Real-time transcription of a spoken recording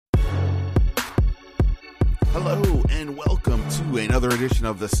Hello and welcome to another edition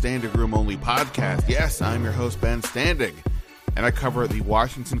of the Standing Room Only podcast. Yes, I'm your host, Ben Standing, and I cover the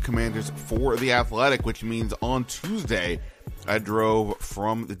Washington Commanders for The Athletic, which means on Tuesday, I drove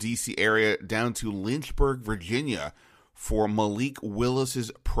from the D.C. area down to Lynchburg, Virginia for Malik Willis's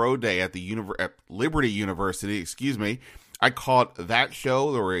pro day at Liberty University. I caught that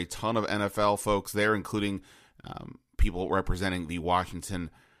show. There were a ton of NFL folks there, including people representing the Washington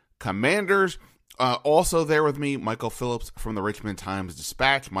Commanders. Also there with me, Michael Phillips from the Richmond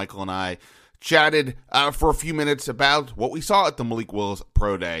Times-Dispatch. Michael and I chatted for a few minutes about what we saw at the Malik Willis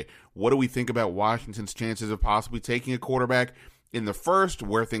Pro Day. What do we think about Washington's chances of possibly taking a quarterback in the first,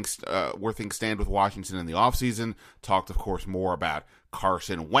 where things stand with Washington in the offseason. Talked, of course, more about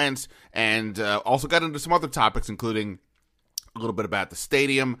Carson Wentz, and also got into some other topics, including a little bit about the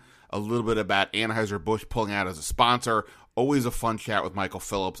stadium, a little bit about Anheuser-Busch pulling out as a sponsor. Always a fun chat with Michael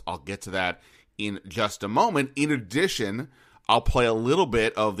Phillips. I'll get to that in just a moment. In addition, I'll play a little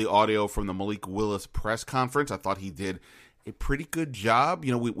bit of the audio from the Malik Willis press conference. I thought he did a pretty good job.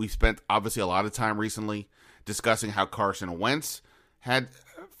 You know, we spent obviously a lot of time recently discussing how Carson Wentz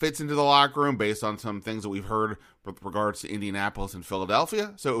fits into the locker room based on some things that we've heard with regards to Indianapolis and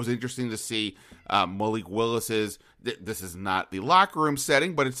Philadelphia. So it was interesting to see Malik Willis's, this is not the locker room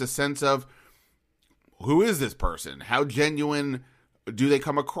setting, but it's a sense of, who is this person? How genuine do they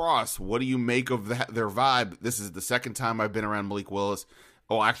come across? What do you make of their vibe? This is the second time I've been around Malik Willis.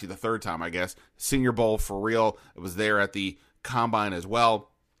 Oh, actually the third time, I guess. Senior Bowl for real. I was there at the Combine as well.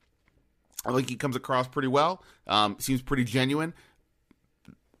 I think he comes across pretty well. Seems pretty genuine.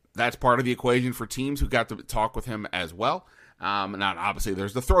 That's part of the equation for teams who got to talk with him as well. And obviously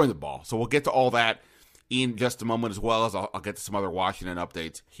there's the throwing the ball. So we'll get to all that in just a moment, as well as I'll get to some other Washington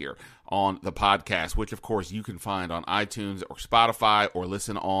updates here on the podcast, which, of course, you can find on iTunes or Spotify or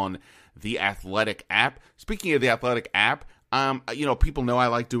listen on the Athletic app. Speaking of the Athletic app, people know I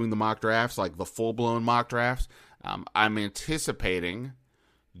like doing the mock drafts, like the full-blown mock drafts. I'm anticipating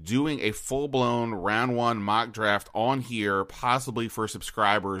doing a full-blown round one mock draft on here, possibly for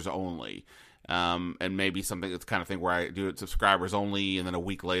subscribers only. And maybe something that's kind of thing where I do it subscribers only, and then a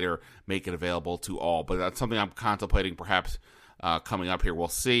week later make it available to all. But that's something I'm contemplating perhaps coming up here. We'll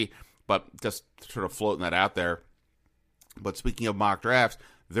see, but just sort of floating that out there. But speaking of mock drafts,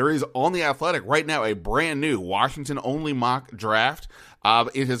 there is on The Athletic right now a brand new Washington-only mock draft.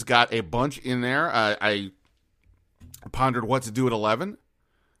 It has got a bunch in there. I pondered what to do at 11.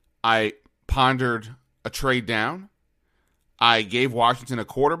 I pondered a trade down. I gave Washington a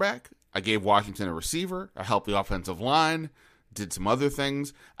quarterback. I gave Washington a receiver. I helped the offensive line. Did some other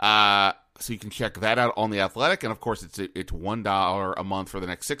things. So you can check that out on The Athletic. And, of course, it's $1 a month for the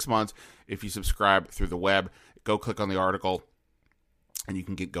next 6 months if you subscribe through the web. Go click on the article, and you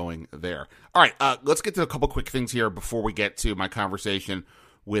can get going there. All right, let's get to a couple quick things here before we get to my conversation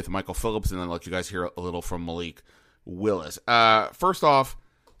with Michael Phillips, and then let you guys hear a little from Malik Willis. First off,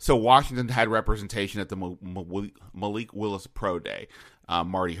 so Washington had representation at the Malik Willis Pro Day.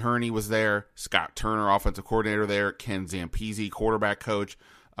 Marty Herney was there. Scott Turner, offensive coordinator there. Ken Zampese, quarterback coach.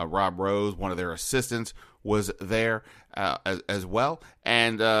 Rob Rose, one of their assistants, was there as well.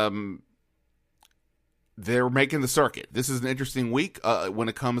 And they're making the circuit. This is an interesting week when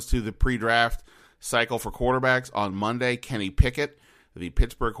it comes to the pre-draft cycle for quarterbacks. On Monday, Kenny Pickett, the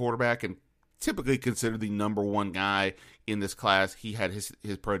Pittsburgh quarterback, and typically considered the number one guy in this class. He had his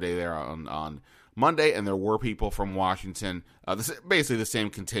pro day there on Monday, and there were people from Washington. Basically the same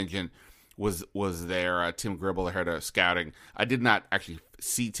contingent was there. Tim Gribble, the head of scouting. I did not actually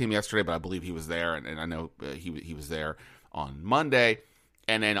see Tim yesterday, but I believe he was there, and I know he was there on Monday.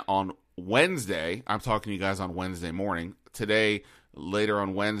 And then on Wednesday, I'm talking to you guys on Wednesday morning. Today, later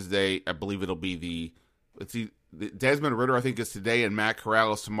on Wednesday, I believe it'll be Desmond Ridder, I think, is today, and Matt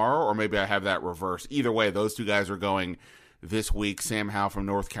Corral is tomorrow, or maybe I have that reversed. Either way, those two guys are going this week. Sam Howell from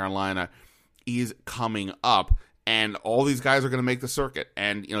North Carolina is coming up, and all these guys are going to make the circuit.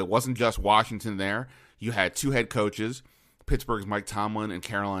 And, it wasn't just Washington there. You had two head coaches, Pittsburgh's Mike Tomlin and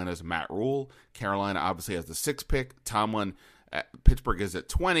Carolina's Matt Rule. Carolina obviously has the 6th pick. Pittsburgh is at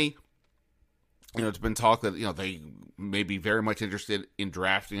 20. It's been talked that, they may be very much interested in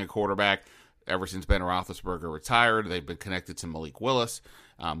drafting a quarterback. Ever since Ben Roethlisberger retired, they've been connected to Malik Willis.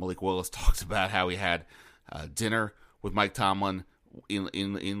 Malik Willis talks about how he had dinner with Mike Tomlin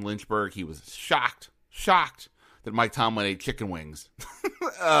in Lynchburg. He was shocked that Mike Tomlin ate chicken wings.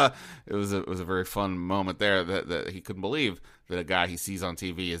 It was a very fun moment there that he couldn't believe that a guy he sees on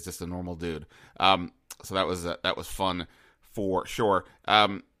TV is just a normal dude. So that was fun for sure.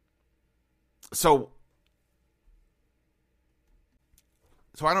 So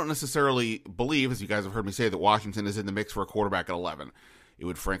So I don't necessarily believe, as you guys have heard me say, that Washington is in the mix for a quarterback at 11. It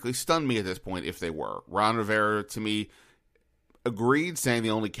would frankly stun me at this point if they were. Ron Rivera, to me, agreed, saying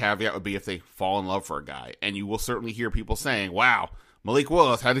the only caveat would be if they fall in love for a guy. And you will certainly hear people saying, wow, Malik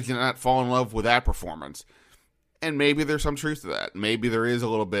Willis, how did you not fall in love with that performance? And maybe there's some truth to that. Maybe there is a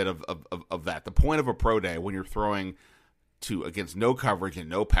little bit of that. The point of a pro day when you're throwing against no coverage and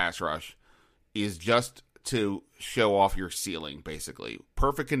no pass rush is just to show off your ceiling, basically.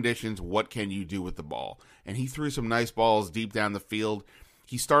 Perfect conditions, what can you do with the ball? And he threw some nice balls deep down the field.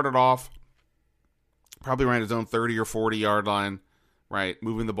 He started off, probably around his own 30 or 40-yard line, right?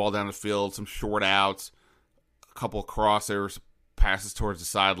 Moving the ball down the field, some short outs, a couple of crossers, passes towards the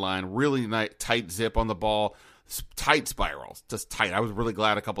sideline, really nice, tight zip on the ball, tight spirals, just tight. I was really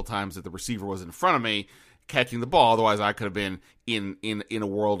glad a couple times that the receiver was in front of me catching the ball. Otherwise, I could have been in a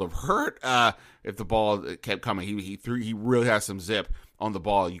world of hurt if the ball kept coming. He really has some zip on the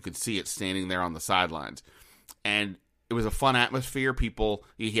ball. You could see it standing there on the sidelines. And it was a fun atmosphere.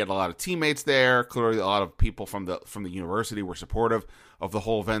 He had a lot of teammates there. Clearly, a lot of people from the university were supportive of the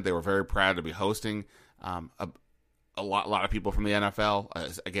whole event. They were very proud to be hosting. A lot of people from the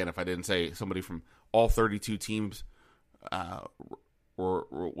NFL. Again, if I didn't say, somebody from all 32 teams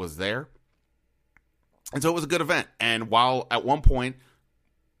was there. And so it was a good event. And while at one point,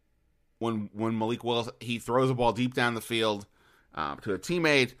 when Malik Willis, he throws a ball deep down the field to a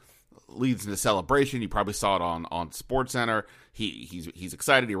teammate, leads into celebration. You probably saw it on SportsCenter. He's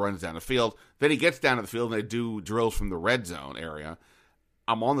excited. He runs down the field. Then he gets down to the field, and they do drills from the red zone area.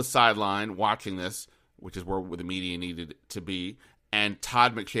 I'm on the sideline watching this, which is where the media needed to be. And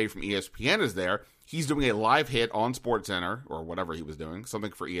Todd McShay from ESPN is there. He's doing a live hit on SportsCenter, or whatever he was doing,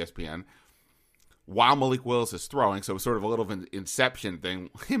 something for ESPN, while Malik Willis is throwing. So it was sort of a little of an inception thing,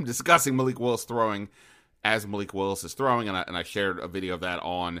 him discussing Malik Willis throwing as Malik Willis is throwing, and I shared a video of that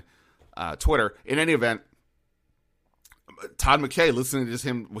on Twitter. In any event, Todd McShay, listening to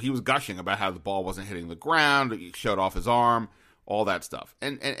him, he was gushing about how the ball wasn't hitting the ground, he showed off his arm, all that stuff.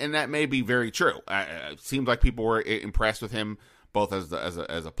 And that may be very true. It seemed like people were impressed with him, both as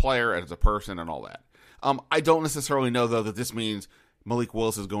a player, as a person, and all that. I don't necessarily know, though, that this means Malik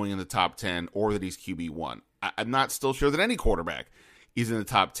Willis is going in the top 10 or that he's QB1. I'm not still sure that any quarterback is in the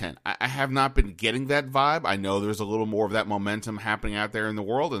top 10. I have not been getting that vibe. I know there's a little more of that momentum happening out there in the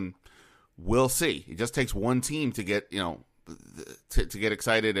world, and we'll see. It just takes one team to get, to get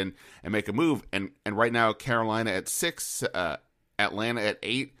excited and make a move. And right now, Carolina at 6, Atlanta at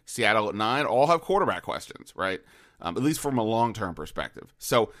 8, Seattle at 9, all have quarterback questions, right? At least from a long-term perspective.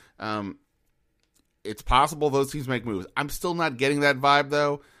 So it's possible those teams make moves. I'm still not getting that vibe,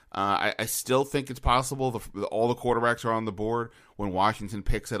 though. I still think it's possible all the quarterbacks are on the board when Washington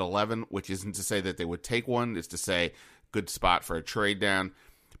picks at 11, which isn't to say that they would take one. It's to say good spot for a trade down.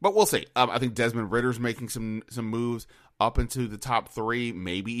 But we'll see. I think Desmond Ritter's making some moves up into the top 3,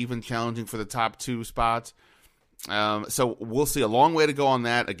 maybe even challenging for the top 2 spots. So we'll see. A long way to go on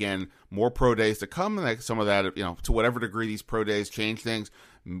that. Again, more pro days to come. And some of that, to whatever degree these pro days change things,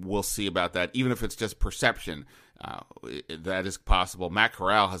 we'll see about that. Even if it's just perception, that is possible. Matt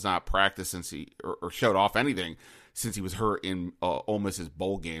Corral has not practiced since or showed off anything since he was hurt in Ole Miss's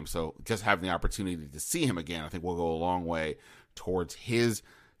bowl game. So just having the opportunity to see him again, I think will go a long way towards his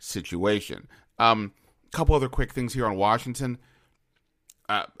situation. Couple other quick things here on Washington.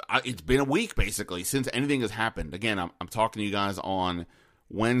 It's been a week, basically, since anything has happened. Again, I'm talking to you guys on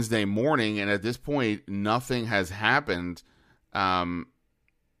Wednesday morning, and at this point, nothing has happened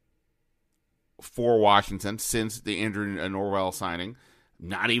for Washington since the Andrew Norwell signing.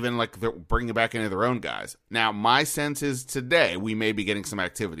 Not even like they're bringing back any of their own guys. Now, my sense is today we may be getting some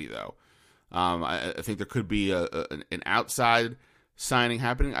activity, though. I think there could be an outside signing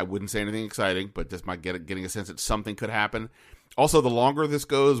happening. I wouldn't say anything exciting, but just getting a sense that something could happen. Also, the longer this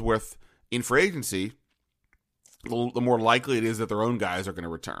goes in free agency, the more likely it is that their own guys are going to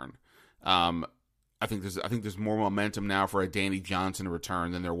return. I think there's more momentum now for a Danny Johnson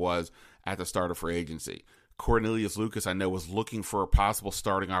return than there was at the start of free agency. Cornelius Lucas, I know, was looking for possible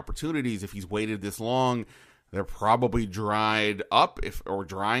starting opportunities. If he's waited this long, they're probably drying up.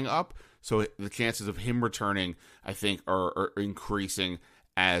 So the chances of him returning, I think, are increasing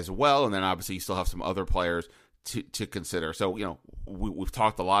as well. And then obviously you still have some other players to consider. So, we've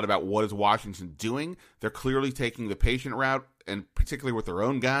talked a lot about what is Washington doing. They're clearly taking the patient route, and particularly with their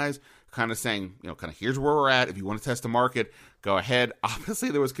own guys, kind of saying, here's where we're at. If you want to test the market, go ahead.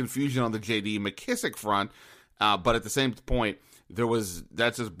 Obviously, there was confusion on the J.D. McKissick front, but at the same point,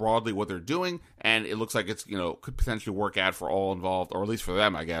 that's just broadly what they're doing, and it looks like it's, could potentially work out for all involved, or at least for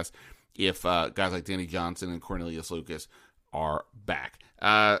them, I guess, if guys like Danny Johnson and Cornelius Lucas are back.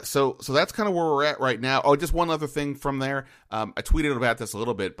 So that's kind of where we're at right now. Oh, just one other thing from there. I tweeted about this a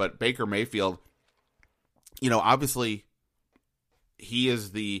little bit, but Baker Mayfield, obviously he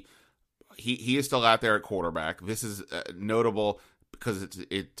is he is still out there at quarterback. This is notable because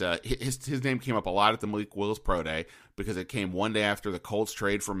his name came up a lot at the Malik Willis Pro Day because it came one day after the Colts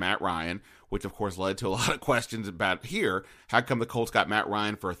trade for Matt Ryan, which of course led to a lot of questions about here. How come the Colts got Matt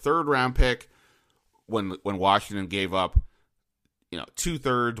Ryan for a 3rd-round pick when Washington gave up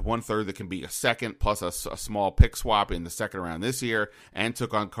 2/3, 1/3 that can be a second plus a small pick swap in the 2nd round this year, and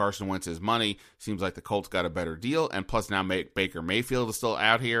took on Carson Wentz's money? Seems like the Colts got a better deal, and plus now Baker Mayfield is still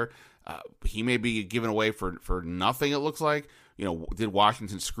out here. He may be given away for nothing, it looks like. Did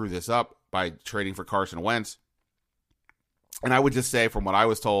Washington screw this up by trading for Carson Wentz? And I would just say, from what I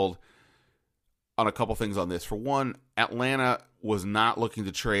was told on a couple things on this, for one, Atlanta was not looking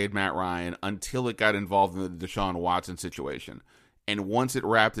to trade Matt Ryan until it got involved in the Deshaun Watson situation. And once it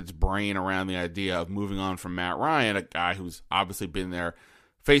wrapped its brain around the idea of moving on from Matt Ryan, a guy who's obviously been there,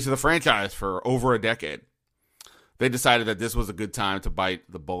 face of the franchise for over a decade, they decided that this was a good time to bite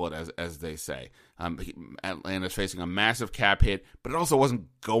the bullet, as they say. Atlanta's facing a massive cap hit, but it also wasn't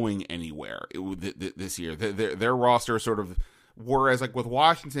going anywhere this year. Their roster sort of, whereas like with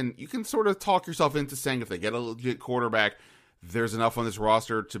Washington, you can sort of talk yourself into saying if they get a legit quarterback, there's enough on this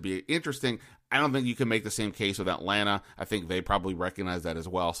roster to be interesting. I don't think you can make the same case with Atlanta. I think they probably recognize that as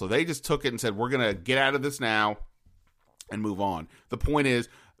well. So they just took it and said, we're going to get out of this now and move on. The point is,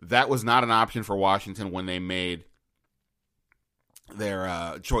 that was not an option for Washington when they made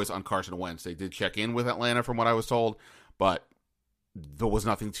their choice on Carson Wentz. They did check in with Atlanta, from what I was told, but there was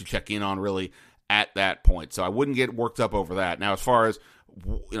nothing to check in on really at that point. So I wouldn't get worked up over that. Now, as far as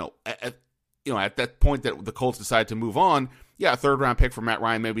at that point that the Colts decide to move on, a 3rd-round pick for Matt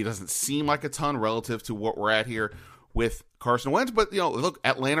Ryan maybe doesn't seem like a ton relative to what we're at here with Carson Wentz. But look,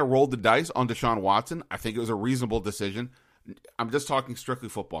 Atlanta rolled the dice on Deshaun Watson. I think it was a reasonable decision. I'm just talking strictly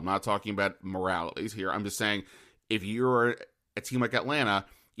football. I'm not talking about moralities here. I'm just saying, if you're a team like Atlanta,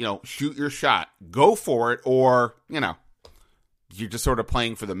 shoot your shot, go for it, or, you're just sort of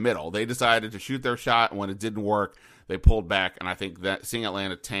playing for the middle. They decided to shoot their shot, and when it didn't work, they pulled back, and I think that seeing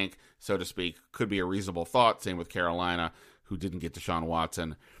Atlanta tank, so to speak, could be a reasonable thought. Same with Carolina, who didn't get Deshaun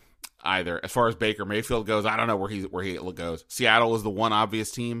Watson either. As far as Baker Mayfield goes, I don't know where he goes. Seattle is the one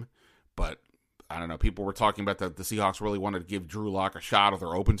obvious team, but I don't know. People were talking about that the Seahawks really wanted to give Drew Lock a shot, or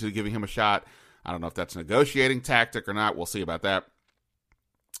they're open to giving him a shot. I don't know if that's a negotiating tactic or not. We'll see about that.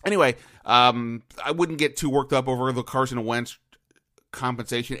 Anyway, I wouldn't get too worked up over the Carson Wentz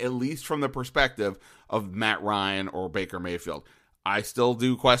compensation, at least from the perspective of Matt Ryan or Baker Mayfield. I still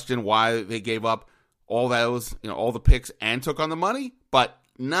do question why they gave up all those, all the picks and took on the money, but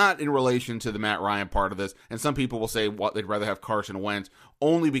not in relation to the Matt Ryan part of this. And some people will say they'd rather have Carson Wentz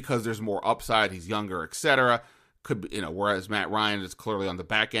only because there's more upside, he's younger, etc. Could be, whereas Matt Ryan is clearly on the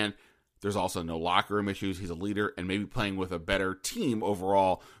back end. There's also no locker room issues. He's a leader, and maybe playing with a better team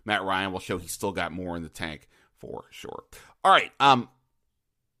overall, Matt Ryan will show he's still got more in the tank for sure. All right,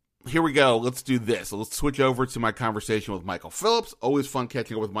 here we go. Let's do this. Let's switch over to my conversation with Michael Phillips. Always fun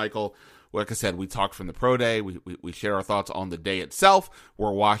catching up with Michael. Like I said, we talked from the pro day. We share our thoughts on the day itself,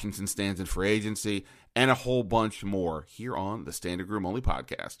 where Washington stands in free agency, and a whole bunch more here on the Standing Room Only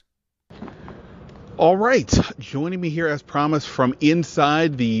podcast. All right, joining me here as promised from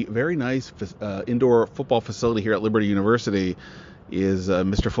inside the very nice indoor football facility here at Liberty University is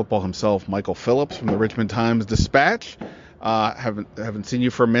Mr. Football himself, Michael Phillips from the Richmond Times-Dispatch. Haven't seen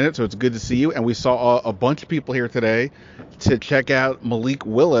you for a minute, so it's good to see you. And we saw a bunch of people here today to check out Malik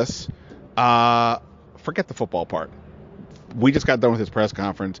Willis. Forget the football part. We just got done with his press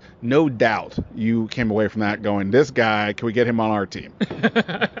conference. No doubt you came away from that going, this guy, can we get him on our team?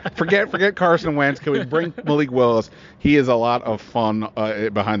 Forget Carson Wentz. Can we bring Malik Willis? He is a lot of fun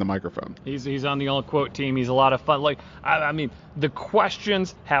behind the microphone. He's on the all quote team. He's a lot of fun. I mean, the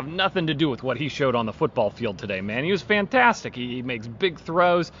questions have nothing to do with what he showed on the football field today, man. He was fantastic. He makes big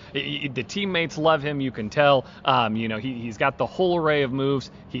throws. The teammates love him. You can tell. He's got the whole array of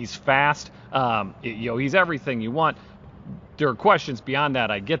moves. He's fast. He's everything you want. There are questions beyond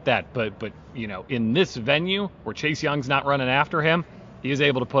that. I get that, but in this venue where Chase Young's not running after him, he was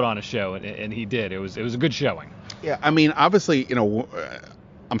able to put on a show, and he did. It was a good showing. Yeah, I mean, obviously,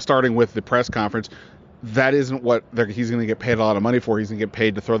 I'm starting with the press conference. That isn't what he's going to get paid a lot of money for. He's going to get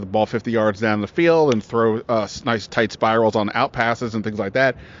paid to throw the ball 50 yards down the field and throw nice tight spirals on out passes and things like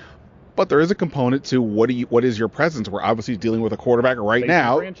that. But there is a component to what is your presence? We're obviously dealing with a quarterback right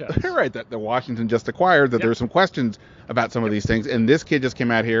now, right? That Washington just acquired. That there's some questions about some of these things. And this kid just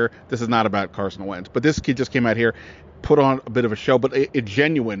came out here. This is not about Carson Wentz, but this kid just came out here, put on a bit of a show, but a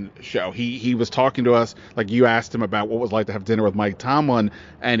genuine show. He was talking to us, like you asked him about what it was like to have dinner with Mike Tomlin,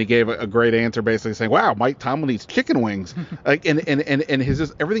 and he gave a great answer, basically saying, "Wow, Mike Tomlin eats chicken wings," like and his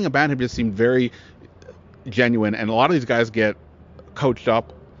just everything about him just seemed very genuine. And a lot of these guys get coached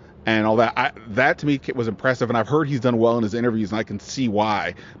up and all that. That to me was impressive, and I've heard he's done well in his interviews, and I can see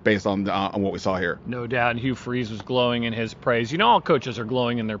why based on what we saw here. No doubt, and Hugh Freeze was glowing in his praise. You know, all coaches are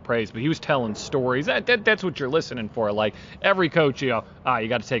glowing in their praise, but he was telling stories. That's what you're listening for. Like every coach, you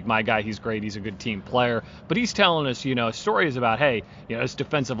got to take my guy. He's great. He's a good team player. But he's telling us, stories about, hey, this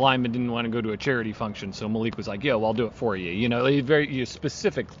defensive lineman didn't want to go to a charity function, so Malik was like, I'll do it for you. Very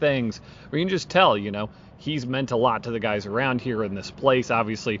specific things where you can just tell, he's meant a lot to the guys around here in this place.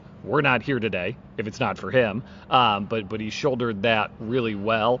 Obviously, we're not here today if it's not for him, but he shouldered that really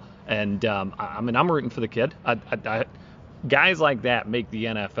well. And I'm rooting for the kid. Guys like that make the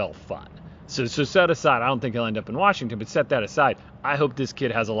NFL fun. So set aside, I don't think he'll end up in Washington, but set that aside. I hope this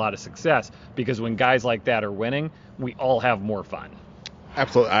kid has a lot of success, because when guys like that are winning, we all have more fun.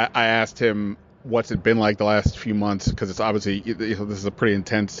 Absolutely. I asked him, what's it been like the last few months? Because it's obviously, this is a pretty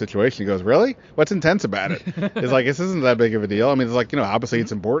intense situation. He goes, really? What's intense about it? It's like, this isn't that big of a deal. I mean, it's like, obviously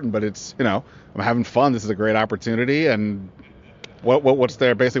it's important, but it's, I'm having fun. This is a great opportunity. And what's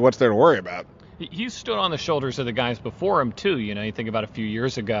there to worry about? He's stood on the shoulders of the guys before him, too. You think about a few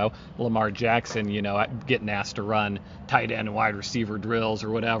years ago, Lamar Jackson, getting asked to run tight end and wide receiver drills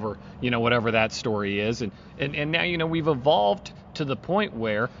or whatever, whatever that story is. And now, we've evolved to the point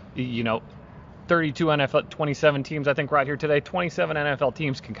where, 32 NFL, 27 teams, I think, right here today, 27 NFL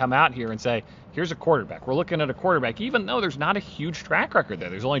teams can come out here and say, here's a quarterback. We're looking at a quarterback, even though there's not a huge track record there.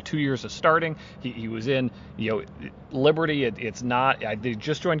 There's only 2 years of starting. He was in, Liberty. It's not. They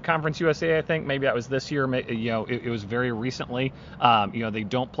just joined Conference USA, I think. Maybe that was this year. It was very recently. They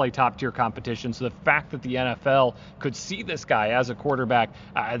don't play top-tier competition. So the fact that the NFL could see this guy as a quarterback,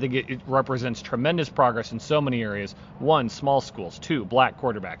 I think it represents tremendous progress in so many areas. 1, small schools. 2, black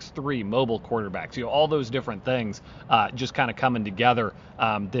quarterbacks. 3, mobile quarterbacks. All those different things just kind of coming together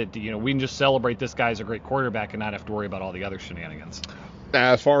that, we can just celebrate this guy's a great quarterback and not have to worry about all the other shenanigans.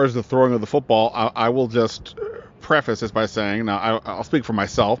 As far as the throwing of the football, I will just preface this by saying, now I'll speak for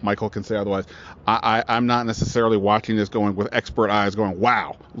myself, Michael can say otherwise, I'm not necessarily watching this going with expert eyes going,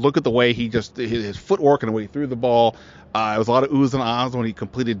 wow, look at the way his footwork and the way he threw the ball. It was a lot of oohs and ahs when he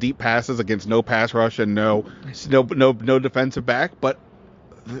completed deep passes against no pass rush and no defensive back. But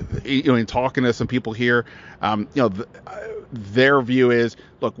in talking to some people here, their view is,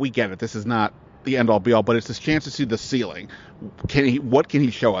 look, we get it. This is not the end all be all, but it's this chance to see the ceiling. What can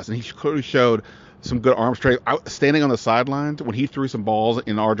he show us? And he clearly showed some good arm strength. Standing on the sidelines when he threw some balls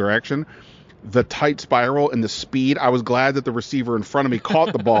in our direction, the tight spiral and the speed. I was glad that the receiver in front of me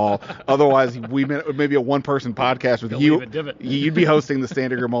caught the ball. Otherwise, maybe a one-person podcast with you. You'd be hosting the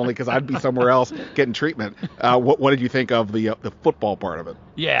standing room only because I'd be somewhere else getting treatment. What did you think of the football part of it?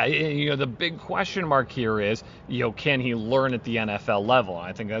 Yeah, the big question mark here is, can he learn at the NFL level? And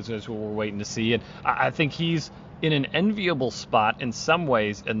I think that's what we're waiting to see. And I think he's in an enviable spot in some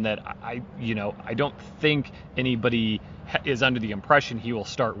ways, in that I don't think anybody is under the impression he will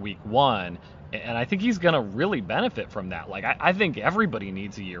start week 1. And I think he's going to really benefit from that. Like, I think everybody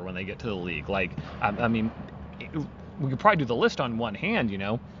needs a year when they get to the league. Like, I mean, we could probably do the list on one hand,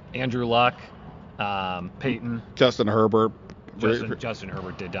 Andrew Luck, Peyton. Justin Herbert. Justin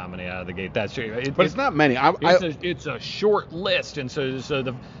Herbert did dominate out of the gate. That's true. But it's not many. It's a short list, and so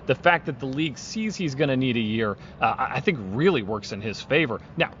the fact that the league sees he's going to need a year, I think really works in his favor.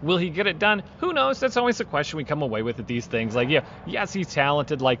 Now, will he get it done? Who knows? That's always the question we come away with at these things. Like, yes, he's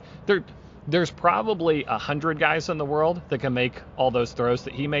talented. Like, there's probably 100 guys in the world that can make all those throws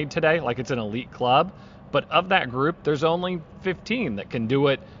that he made today. Like, it's an elite club. But of that group, there's only 15 that can do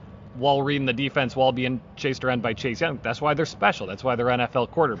it while reading the defense, while being chased around by Chase Young. That's why they're special. That's why they're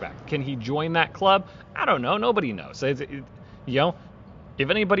NFL quarterback. Can he join that club? I don't know. Nobody knows. If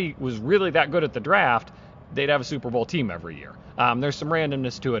anybody was really that good at the draft, they'd have a Super Bowl team every year. There's some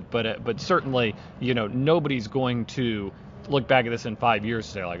randomness to it, but certainly, nobody's going to look back at this in 5 years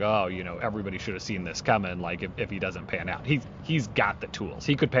and say, like, oh, everybody should have seen this coming. Like, if he doesn't pan out, he's got the tools.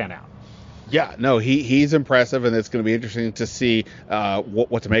 He could pan out. Yeah, no, he's impressive, and it's going to be interesting to see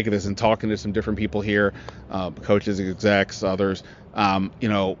what to make of this. And talking to some different people here, coaches, execs, others,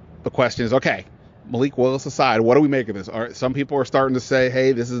 the question is, okay, Malik Willis aside, what do we make of this? Some people are starting to say,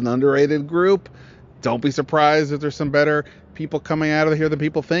 hey, this is an underrated group. don't be surprised if there's some better people coming out of here than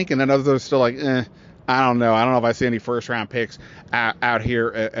people think. And then others are still like, I don't know. I don't know if I see any first-round picks out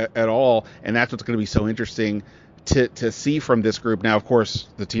here at all. And that's what's going to be so interesting to see from this group. Now, of course,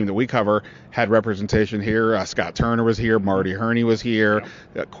 the team that we cover had representation here. Scott Turner was here. Marty Herney was here.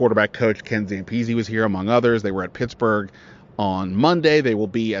 Quarterback coach Ken Zampese was here, among others. They were at Pittsburgh on Monday. They will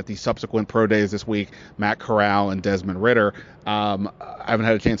be at the subsequent pro days this week. Matt Corral and Desmond Ridder. I haven't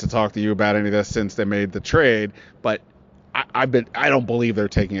had a chance to talk to you about any of this since they made the trade, but I don't believe they're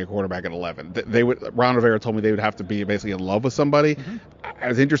taking a quarterback at 11. Ron Rivera told me they would have to be basically in love with somebody. Mm-hmm.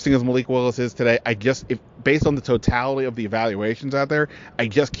 As interesting as Malik Willis is today, if based on the totality of the evaluations out there, I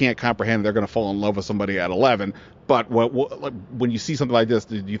just can't comprehend they're going to fall in love with somebody at 11. But when you see something like this,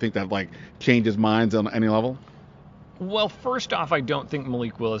 do you think that changes minds on any level? Well, first off, I don't think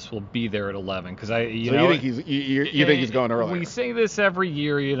Malik Willis will be there at 11 because you think he's going earlier? We say this every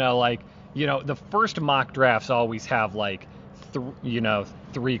year, the first mock drafts always have three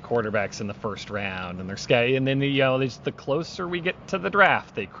quarterbacks in the first round, and and then the closer we get to the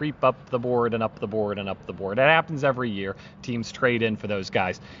draft, they creep up the board and up the board and up the board. That happens every year. Teams trade in for those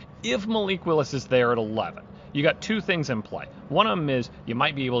guys. If Malik Willis is there at 11, you got two things in play. One of them is you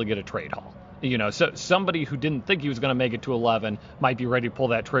might be able to get a trade haul. So somebody who didn't think he was going to make it to 11 might be ready to pull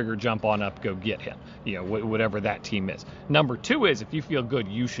that trigger, jump on up, go get him, whatever that team is. Number two is if you feel good,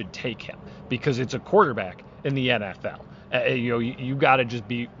 you should take him because it's a quarterback in the NFL. You got to just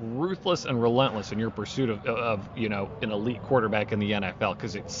be ruthless and relentless in your pursuit of an elite quarterback in the NFL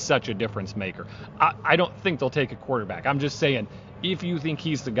because it's such a difference maker. I don't think they'll take a quarterback. I'm just saying if you think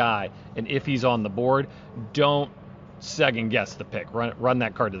he's the guy and if he's on the board, don't second guess the pick. Run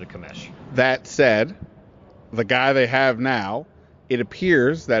that card to the commish. That said, the guy they have now, it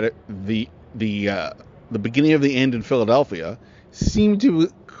appears that the beginning of the end in Philadelphia seemed to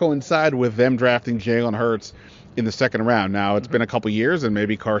coincide with them drafting Jalen Hurts in the second round. Now, it's been a couple years, and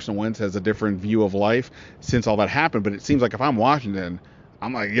maybe Carson Wentz has a different view of life since all that happened, but it seems like if I'm Washington,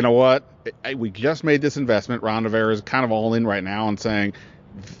 I'm like, you know what? We just made this investment. Ron Rivera is kind of all in right now and saying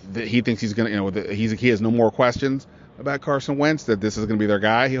that he thinks he's going to, he has no more questions about Carson Wentz, that this is going to be their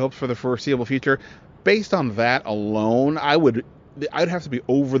guy, he hopes, for the foreseeable future. Based on that alone, I'd have to be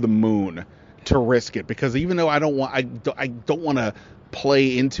over the moon to risk it, because even though I don't want to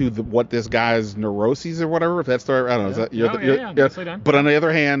play into what this guy's neuroses or whatever, if that's the right, I don't know. Yeah. Nicely done. But on the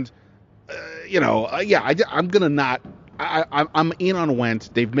other hand, I'm gonna not. I'm in on Wentz.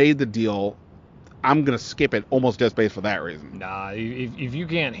 They've made the deal. I'm going to skip it almost just based for that reason. Nah, if you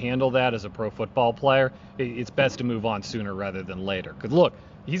can't handle that as a pro football player, it's best to move on sooner rather than later. Because look,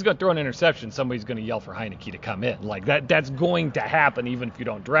 he's going to throw an interception, somebody's going to yell for Heineke to come in. That's going to happen even if you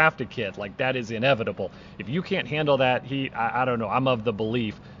don't draft a kid. That is inevitable. If you can't handle that, I don't know. I'm of the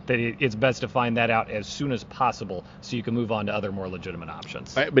belief that it's best to find that out as soon as possible so you can move on to other more legitimate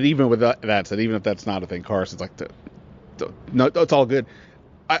options. Right, but even with that said, even if that's not a thing, Carson's no, it's all good.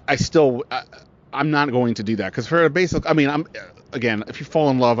 I'm not going to do that because for a basic, if you fall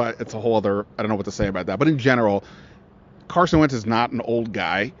in love, it's a whole other, I don't know what to say about that. But in general, Carson Wentz is not an old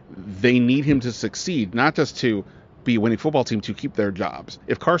guy. They need him to succeed, not just to be a winning football team, to keep their jobs.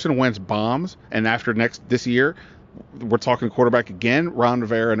 If Carson Wentz bombs and after this year, we're talking quarterback again, Ron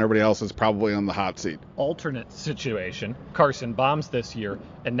Rivera and everybody else is probably on the hot seat. Alternate situation, Carson bombs this year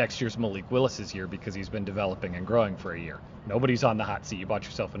and next year's Malik Willis's year because he's been developing and growing for a year. Nobody's on the hot seat. You bought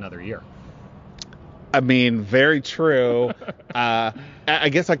yourself another year. Very true. I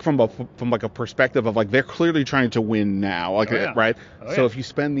guess from a perspective of they're clearly trying to win now, right? So if you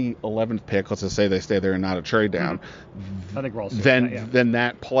spend the 11th pick, let's just say they stay there and not a trade down, I think we're all then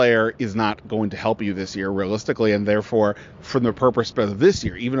that player is not going to help you this year realistically, and therefore from the purpose of this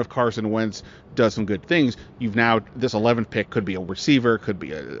year, even if Carson Wentz does some good things, this 11th pick could be a receiver, could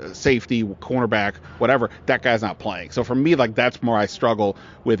be a safety, cornerback, whatever. That guy's not playing. So for me, that's more I struggle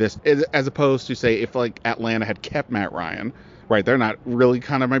with this, as opposed to say if Atlanta had kept Matt Ryan, right? They're not really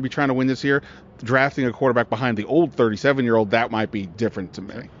kind of maybe trying to win this year. Drafting a quarterback behind the old 37-year-old, that might be different to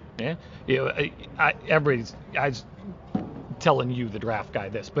me. Yeah, everybody's telling you, the draft guy,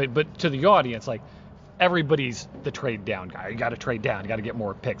 this, but to the audience, everybody's the trade down guy. You got to trade down. You got to get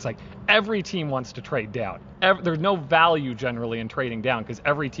more picks. Every team wants to trade down. There's no value generally in trading down because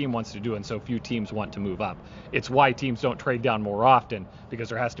every team wants to do it, and so few teams want to move up. It's why teams don't trade down more often, because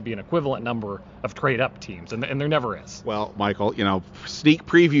there has to be an equivalent number of trade up teams, and there never is. Well, Michael, sneak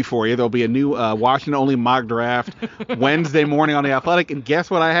preview for you. There'll be a new Washington-only mock draft Wednesday morning on The Athletic, and guess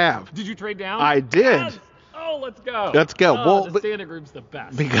what I have? Did you trade down? I did. Yes. Oh, let's go. Let's go. Oh, the standing group's the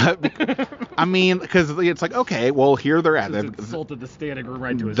best. Because it's like, okay, well, here they're at. Just They've insulted the standing group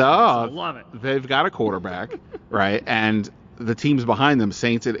right to his face. I love it. They've got a quarterback, right? And the teams behind them,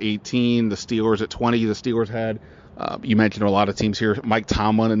 Saints at 18, the Steelers at 20. The Steelers had, you mentioned a lot of teams here. Mike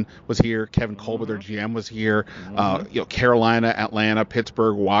Tomlin was here. Kevin Colbert, their GM, was here. Carolina, Atlanta,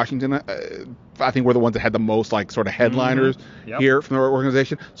 Pittsburgh, Washington. I think were the ones that had the most like sort of headliners here from their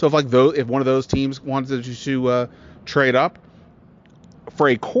organization. So if one of those teams wanted to trade up for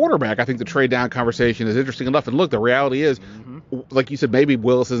a quarterback, I think the trade down conversation is interesting enough. And look, the reality is, like you said, maybe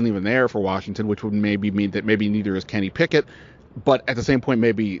Willis isn't even there for Washington, which would maybe mean that maybe neither is Kenny Pickett. But at the same point,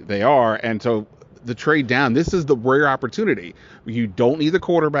 maybe they are. And so the trade down, this is the rare opportunity. You don't need the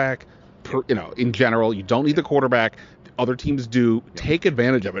quarterback, in general. You don't need the quarterback. Other teams do. Take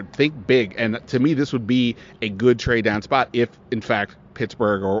advantage of it. Think big. And to me, this would be a good trade down spot if, in fact,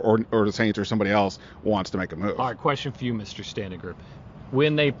 Pittsburgh or the Saints or somebody else wants to make a move. All right, question for you, Mr. Standing Group.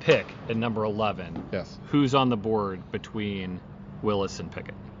 When they pick at number 11, who's on the board between Willis and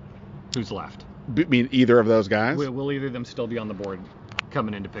Pickett? Who's left? I mean, either of those guys? Will either of them still be on the board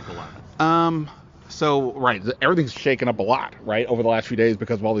coming in to pick 11? So, right, everything's shaken up a lot, right, over the last few days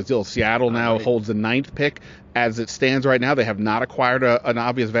because of all these deals. Seattle now holds the 9th pick. As it stands right now, they have not acquired an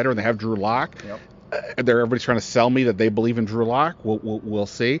obvious veteran. They have Drew Lock. Everybody's trying to sell me that they believe in Drew Lock. We'll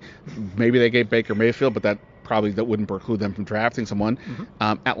see. Maybe they gave Baker Mayfield, but that wouldn't preclude them from drafting someone.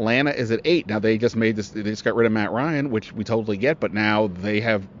 Atlanta is at 8. Now, they just got rid of Matt Ryan, which we totally get, but now they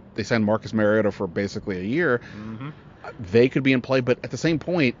signed Marcus Mariota for basically a year. They could be in play, but at the same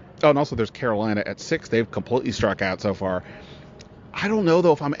point, and also there's Carolina at 6. They've completely struck out so far. I don't know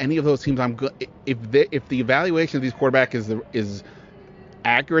though if I'm any of those teams. I'm good if the evaluation of these quarterbacks is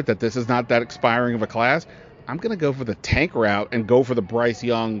accurate, that this is not that expiring of a class. I'm going to go for the tank route and go for the Bryce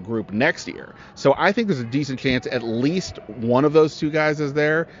Young group next year. So I think there's a decent chance at least one of those two guys is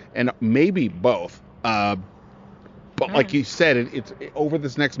there, and maybe both. But like you said, it's over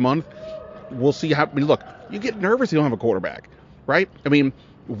this next month. We'll see how. I mean, look, you get nervous. You don't have a quarterback, right? I mean,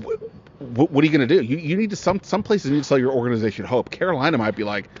 what are you going to do? You need to some places need to sell your organization hope. Carolina might be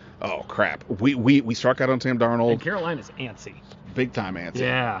like, oh crap, we struck out on Sam Darnold. And Carolina's antsy, big time antsy.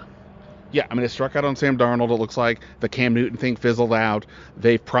 Yeah. I mean, they struck out on Sam Darnold. It looks like the Cam Newton thing fizzled out.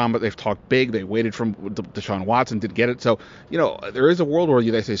 They've talked big. They waited from Deshaun Watson, didn't get it. So there is a world where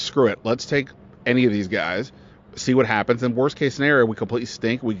they say, screw it, let's take any of these guys. See what happens. In worst case scenario, we completely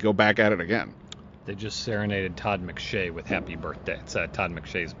stink. We go back at it again. They just serenaded Todd McShay with happy birthday. It's Todd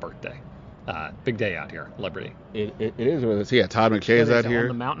McShay's birthday. Big day out here, Liberty. It is. Yeah, Todd McShay is out here. On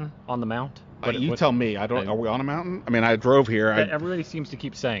the mountain? On the mount? You tell me. Are we on a mountain? I mean, I drove here. Everybody seems to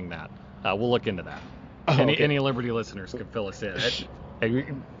keep saying that. We'll look into that. Any Liberty listeners could fill us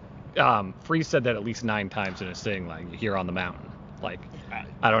in. Freeze said that at least 9 times in his thing, like, here on the mountain. Like,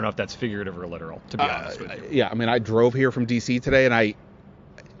 I don't know if that's figurative or literal, to be honest with you. Yeah, I mean, I drove here from D.C. today, and I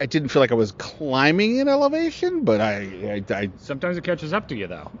didn't feel like I was climbing in elevation, but I sometimes it catches up to you,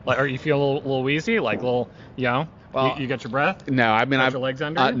 though. Like, or you feel a little wheezy, like a little, well, you got your breath? No, I mean, got your legs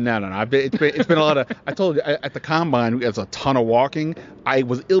under you? No. It's been a lot of. I told you at the combine, it's a ton of walking. I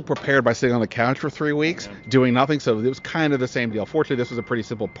was ill prepared by sitting on the couch for 3 weeks doing nothing, so it was kind of the same deal. Fortunately, this was a pretty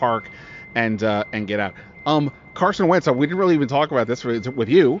simple park and get out. Carson Wentz. We didn't really even talk about this with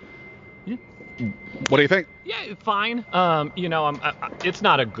you. Yeah. What do you think? Yeah, fine. It's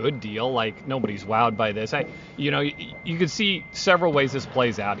not a good deal. Like, nobody's wowed by this. You could see several ways this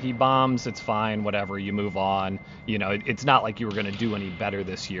plays out. He bombs, it's fine, whatever. You move on. It's not like you were going to do any better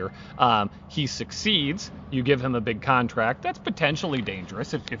this year. He succeeds. You give him a big contract. That's potentially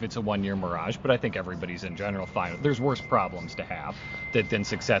dangerous if it's a one-year mirage. But I think everybody's in general fine. There's worse problems to have than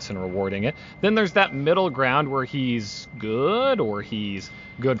success and rewarding it. Then there's that middle ground where he's good or he's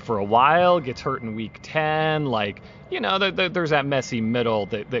good for a while, gets hurt in week 10. Like, there's that messy middle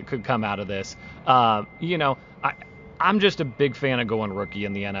that could come out of this. I'm just a big fan of going rookie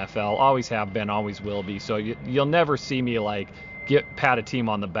in the NFL. Always have been, always will be. So you'll never see me like pat a team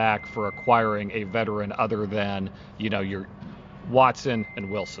on the back for acquiring a veteran other than, your Watson and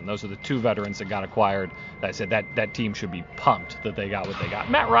Wilson. Those are the 2 veterans that got acquired. I said that team should be pumped that they got what they got.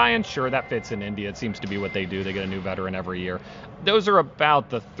 Matt Ryan, sure, that fits in India. It seems to be what they do. They get a new veteran every year. Those are about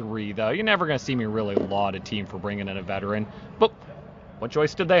the 3, though. You're never going to see me really laud a team for bringing in a veteran. But what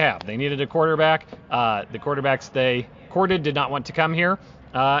choice did they have? They needed a quarterback. The quarterbacks they courted did not want to come here.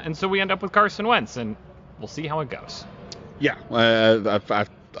 And so we end up with Carson Wentz, and we'll see how it goes. Yeah,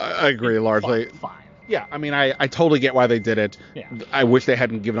 I agree largely. Fine. Yeah, I mean, I totally get why they did it. Yeah. I wish they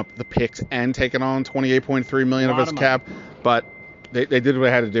hadn't given up the picks and taken on $28.3 million of his cap, but They did what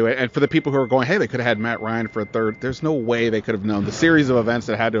they had to do. And for the people who are going, hey, they could have had Matt Ryan for a third, there's no way they could have known the series of events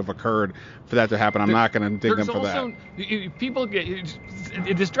that had to have occurred for that to happen. I'm not going to dig them for that. People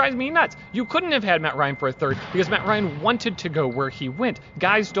this drives me nuts. You couldn't have had Matt Ryan for a third because Matt Ryan wanted to go where he went.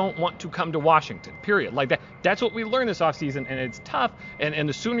 Guys don't want to come to Washington, period. Like that's what we learned this offseason, and it's tough. And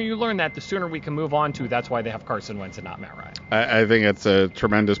the sooner you learn that, the sooner we can move on to that's why they have Carson Wentz and not Matt Ryan. I think it's a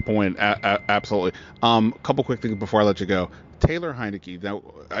tremendous point. Absolutely. A couple quick things before I let you go. Taylor Heineke. Now,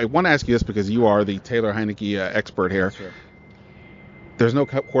 I want to ask you this because you are the Taylor Heineke expert here. Sure. There's no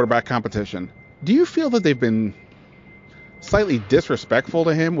quarterback competition. Do you feel that they've been slightly disrespectful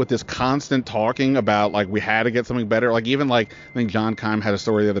to him with this constant talking about, like, we had to get something better? Like, even, like, I think John Keim had a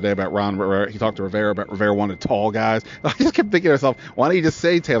story the other day about Ron Rivera. He talked to Rivera about Rivera wanted tall guys. I just kept thinking to myself, why don't you just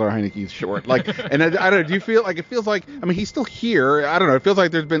say Taylor Heineke's short? Like, and I don't know, do you feel like, it feels like, I mean, he's still here. I don't know. It feels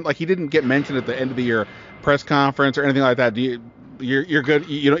like there's been, like, he didn't get mentioned at the end of the year press conference or anything like that. You're good.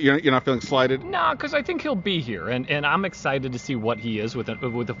 You're not feeling slighted? No, because I think he'll be here, and I'm excited to see what he is with a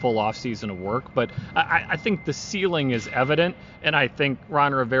full offseason of work. But I think the ceiling is evident, and I think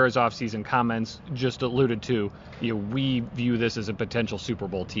Ron Rivera's offseason comments just alluded to, we view this as a potential Super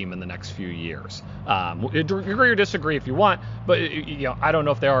Bowl team in the next few years. Agree or disagree if you want, but I don't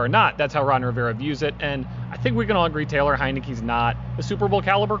know if they are or not. That's how Ron Rivera views it, and I think we can all agree Taylor Heineke's not a Super Bowl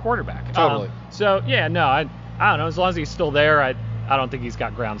caliber quarterback. Totally. I don't know. As long as he's still there, I don't think he's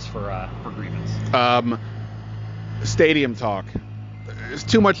got grounds for grievance. Stadium talk. There's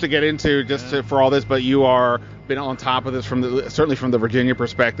too much to get into for all this, but you are been on top of this certainly from the Virginia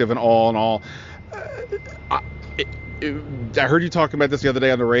perspective and all in all. I heard you talking about this the other day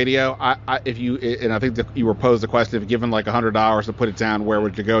on the radio. I think that you were posed the question, if given like $100 to put it down, where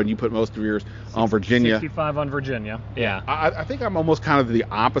would you go? And you put most of yours on Virginia. 65 on Virginia. Yeah. I think I'm almost kind of the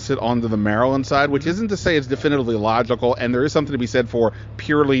opposite onto the Maryland side, which isn't to say it's definitively logical, and there is something to be said for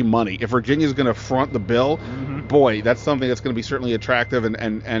purely money. If Virginia's going to front the bill, boy, that's something that's going to be certainly attractive.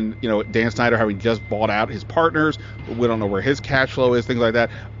 And Dan Snyder having just bought out his partners, we don't know where his cash flow is, things like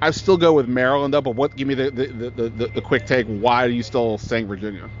that. I still go with Maryland though. But give me the quick take. Why are you still saying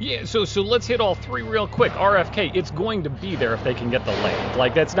Virginia? Yeah, so let's hit all three real quick. RFK, it's going to be there if they can get the land.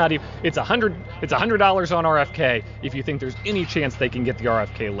 Like, that's not even, it's $100 on RFK if you think there's any chance they can get the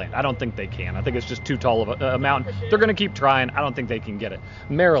RFK land. I don't think they can. I think it's just too tall of a mountain. They're going to keep trying. I don't think they can get it.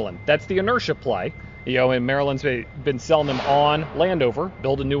 Maryland, that's the inertia play. And Maryland's been selling them on Landover,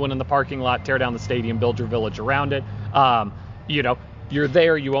 build a new one in the parking lot, tear down the stadium, build your village around it. You're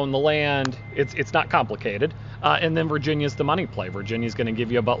there, you own the land. It's not complicated. And then Virginia's the money play. Virginia's going to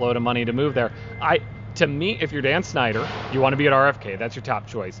give you a buttload of money to move there. To me, if you're Dan Snyder, you want to be at RFK. That's your top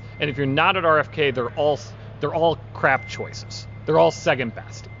choice. And if you're not at RFK, they're all crap choices. They're all second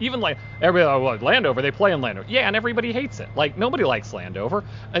best. Even like everybody, Landover, they play in Landover. Yeah, and everybody hates it. Like, nobody likes Landover.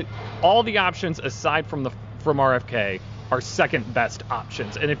 All the options aside from RFK are second best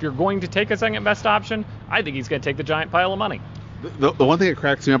options. And if you're going to take a second best option, I think he's going to take the giant pile of money. The one thing that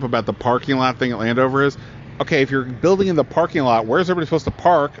cracks me up about the parking lot thing at Landover is, okay, if you're building in the parking lot, where's everybody supposed to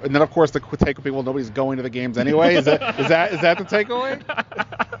park? And then, of course, the takeaway people, nobody's going to the games anyway. Is that the takeaway?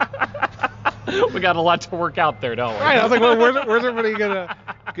 We got a lot to work out there, don't we? Right. I was like, well, where's everybody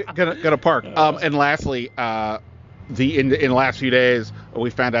gonna park? And lastly, in the last few days, we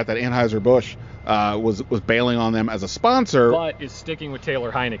found out that Anheuser-Busch was bailing on them as a sponsor, but is sticking with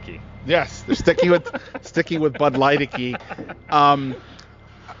Taylor Heineke. Yes, they're sticking with Bud Light-eke.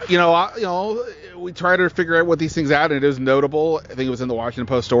 We try to figure out what these things out, and it is notable. I think it was in the Washington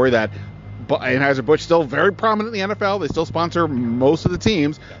Post story that Anheuser-Busch still very prominent in the NFL. They still sponsor most of the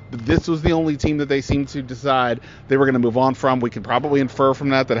teams, but this was the only team that they seemed to decide they were going to move on from. We can probably infer from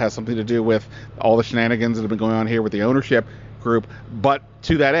that has something to do with all the shenanigans that have been going on here with the ownership group. But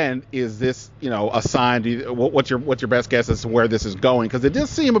to that end, is this a sign? What's your best guess as to where this is going? Because it does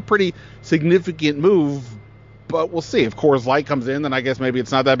seem a pretty significant move. But we'll see. If Coors Light comes in, then I guess maybe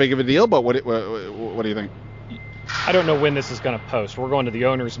it's not that big of a deal. But what do you think? I don't know when this is going to post. We're going to the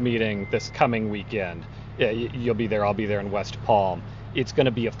owners' meeting this coming weekend. Yeah, you'll be there. I'll be there in West Palm. It's going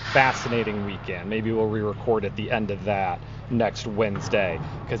to be a fascinating weekend. Maybe we'll re-record at the end of that next Wednesday,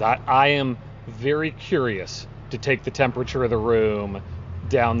 because I am very curious to take the temperature of the room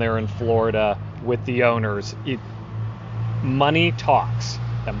down there in Florida with the owners. Money talks,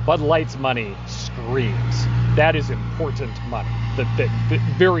 and Bud Light's money screams. That is important money. That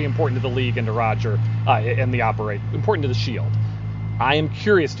very important to the league and to Roger and the important to the Shield. I am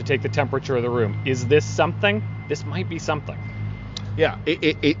curious to take the temperature of the room. Is this something? This might be something. Yeah,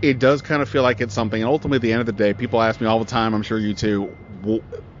 it does kind of feel like it's something. And ultimately, at the end of the day, people ask me all the time, I'm sure you too,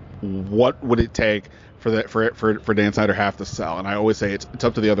 what would it take for Dan Snyder have to sell. And I always say it's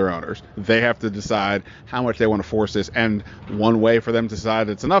up to the other owners. They have to decide how much they want to force this. And one way for them to decide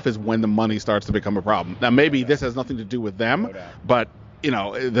it's enough is when the money starts to become a problem. Now, maybe this has nothing to do with them, but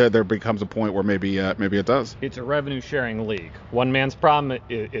there becomes a point where maybe it does. It's a revenue-sharing league. One man's problem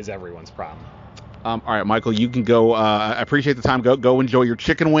is everyone's problem. All right, Michael, you can go. I appreciate the time. Go enjoy your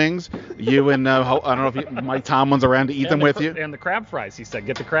chicken wings. You and I don't know if Mike Tomlin's around to eat them with you. And the crab fries, he said.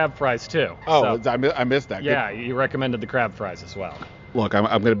 Get the crab fries too. Oh, so, I missed that. Yeah, he recommended the crab fries as well. Look, I'm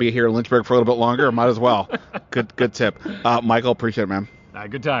going to be here in Lynchburg for a little bit longer. I might as well. Good tip. Michael, appreciate it, man.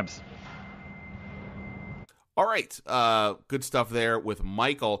 Good times. All right, good stuff there with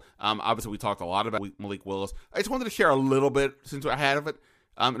Michael. Obviously, we talked a lot about Malik Willis. I just wanted to share a little bit since I had of it.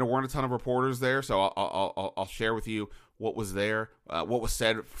 And there weren't a ton of reporters there, so I'll share with you what was there, what was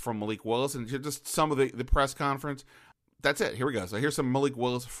said from Malik Willis, and just some of the press conference. That's it. Here we go. So here's some Malik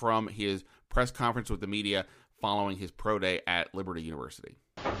Willis from his press conference with the media following his pro day at Liberty University.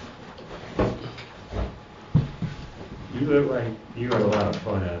 You look like you had a lot of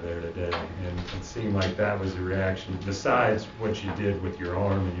fun out there today, and it seemed like that was the reaction. Besides what you did with your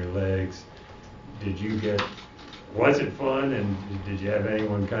arm and your legs, was it fun, and did you have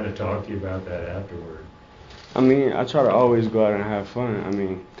anyone kind of talk to you about that afterward? I mean, I try to always go out and have fun. I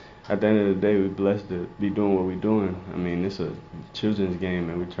mean, at the end of the day, we're blessed to be doing what we're doing. I mean, it's a children's game,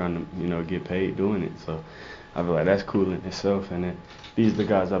 and we're trying to, get paid doing it. So I feel like that's cool in itself. And these are the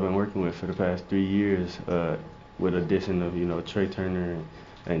guys I've been working with for the past 3 years, with addition of, Trey Turner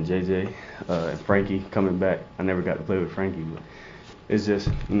and JJ, and Frankie coming back. I never got to play with Frankie, but it's just,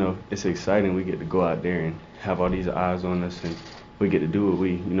 it's exciting. We get to go out there and have all these eyes on us, and we get to do what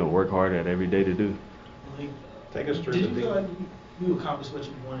we, work hard at every day to do. Take us through. Did you feel like you accomplished what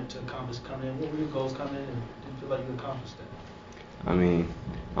you wanted to accomplish coming in? What were your goals coming in, and did you feel like you accomplished that? I mean,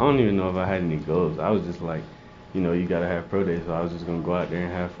 I don't even know if I had any goals. I was just like, you got to have pro days, so I was just going to go out there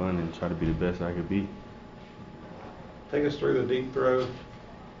and have fun and try to be the best I could be. Take us through the deep throw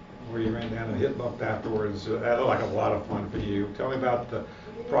where you ran down and hit bumped afterwards. That looked like a lot of fun for you. Tell me about the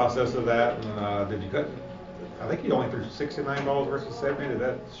process of that. And did you cut? I think you only threw 69 balls versus 70. Did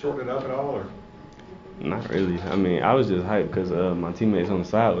that shorten it up at all, or? Not really. I mean, I was just hyped because my teammates on the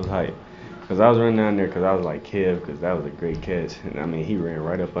side was hyped. Because I was running down there because I was like Kev, because that was a great catch. And I mean, he ran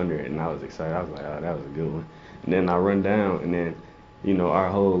right up under it, and I was excited. I was like, oh, that was a good one. And then I run down, and then, our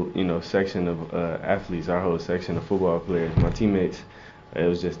whole, section of athletes, our whole section of football players, my teammates, it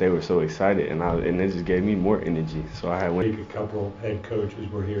was just, they were so excited, and it just gave me more energy. So I had a couple head coaches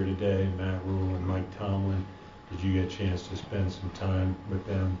were here today, Matt Rule and Mike Tomlin. Did you get a chance to spend some time with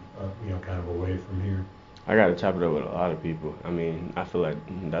them, kind of away from here? I got to chop it up with a lot of people. I mean, I feel like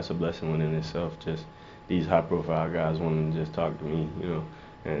that's a blessing within itself. Just these high-profile guys wanting to just talk to me,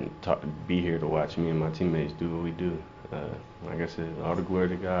 and be here to watch me and my teammates do what we do. Like I said, all the glory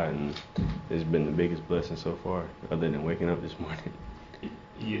to God, and it's been the biggest blessing so far, other than waking up this morning.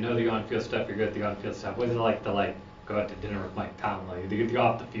 The on-field stuff, you're good at the on-field stuff. What is it like to go out to dinner with Mike Tomlin, the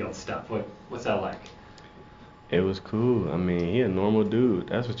off-the-field stuff? What's that like? It was cool. I mean, he a normal dude.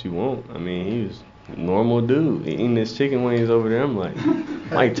 That's what you want. I mean, he was a normal dude eating his chicken wings over there. I'm like,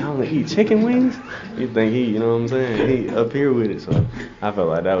 Mike Tomlin eat chicken wings? You think he, what I'm saying? He up here with it. So I felt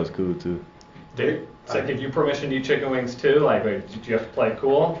like that was cool too. Did it give you permission to eat chicken wings too? Did you have to play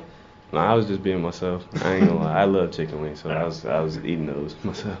cool? No, I was just being myself. I ain't gonna lie. I love chicken wings, so I was eating those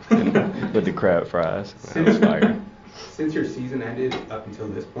myself with the crab fries. That was fire. Since your season ended up until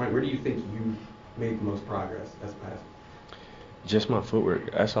this point, where do you think you made the most progress as a passer? Just my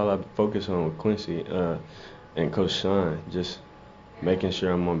footwork. That's all I focus on with Quincy and Coach Sean. Just making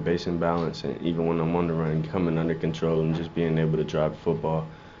sure I'm on base and balance, and even when I'm on the run, coming under control and just being able to drive the football.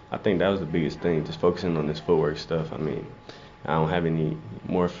 I think that was the biggest thing, just focusing on this footwork stuff. I mean, I don't have any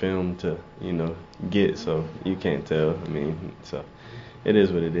more film to, get, so you can't tell. I mean, so it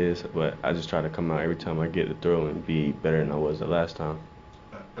is what it is, but I just try to come out every time I get to throw and be better than I was the last time.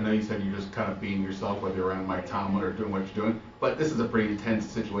 I know you said you're just kind of being yourself, whether you're around Mike Tomlin or doing what you're doing, but this is a pretty intense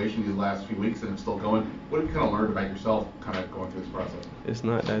situation these last few weeks, and it's still going. What have you kind of learned about yourself kind of going through this process? It's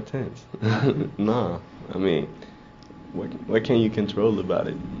not that tense. Nah. I mean, what can you control about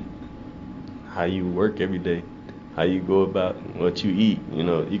it? How you work every day, how you go about what you eat.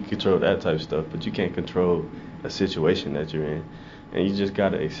 You control that type of stuff, but you can't control a situation that you're in. And you just got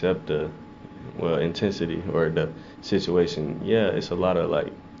to accept the intensity or the situation. Yeah, it's a lot of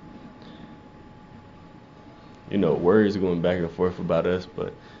words going back and forth about us,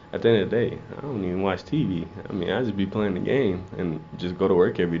 but at the end of the day, I don't even watch TV. I mean, I just be playing the game and just go to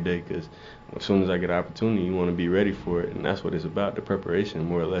work every day, because as soon as I get an opportunity, you want to be ready for it, and that's what it's about, the preparation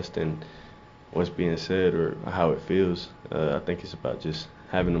more or less than what's being said or how it feels. I think it's about just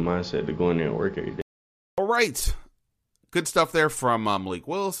having the mindset to go in there and work every day. All right. Good stuff there from Malik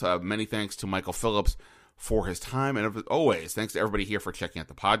Willis. Many thanks to Michael Phillips for his time. And as always, thanks to everybody here for checking out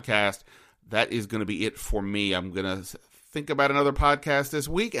the podcast. That is going to be it for me. I'm going to think about another podcast this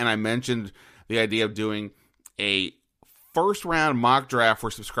week. And I mentioned the idea of doing a first round mock draft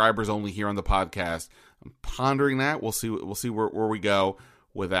for subscribers only here on the podcast. I'm pondering that. We'll see where we go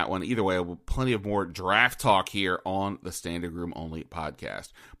with that one. Either way, plenty of more draft talk here on the Standing Room Only podcast.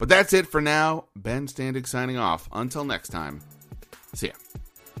 But that's it for now. Ben Standig signing off. Until next time, see ya.